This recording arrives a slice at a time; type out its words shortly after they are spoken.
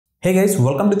Hey guys,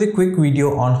 welcome to the quick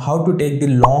video on how to take the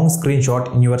long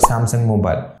screenshot in your Samsung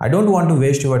mobile. I don't want to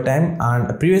waste your time,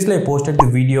 and previously I posted the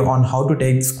video on how to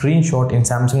take screenshot in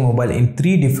Samsung mobile in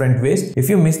 3 different ways.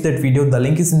 If you missed that video, the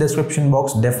link is in the description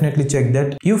box. Definitely check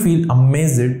that. You feel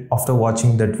amazed after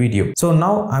watching that video. So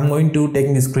now I'm going to take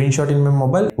the screenshot in my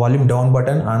mobile, volume down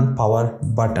button and power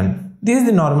button. This is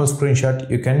the normal screenshot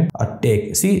you can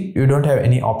take. See, you don't have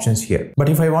any options here. But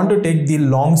if I want to take the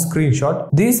long screenshot,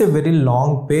 this is a very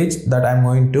long page that I'm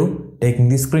going to taking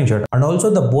the screenshot. And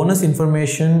also the bonus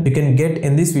information you can get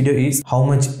in this video is how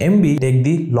much MB take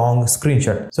the long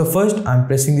screenshot. So first I'm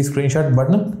pressing the screenshot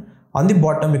button. On the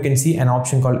bottom you can see an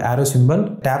option called arrow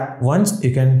symbol. Tap once,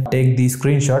 you can take the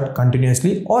screenshot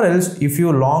continuously, or else if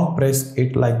you long press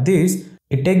it like this,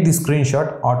 it take the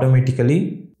screenshot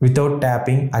automatically without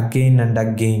tapping again and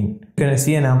again. You can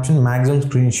see an option maximum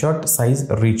screenshot size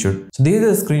reached. So this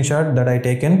is a screenshot that I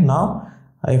taken. Now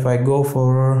if I go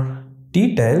for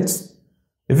details,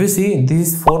 if you see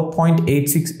this is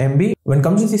 4.86 MB. When it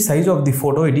comes to the size of the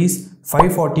photo, it is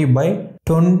 540 by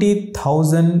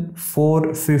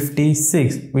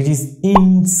 20,456, which is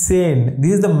insane.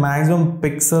 This is the maximum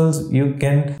pixels you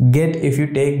can get if you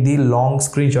take the long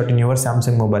screenshot in your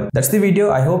Samsung mobile. That's the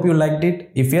video. I hope you liked it.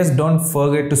 If yes, don't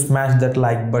forget to smash that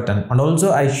like button. And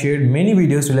also I shared many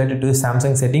videos related to the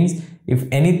Samsung settings. If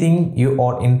anything you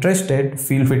are interested,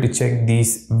 feel free to check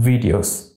these videos.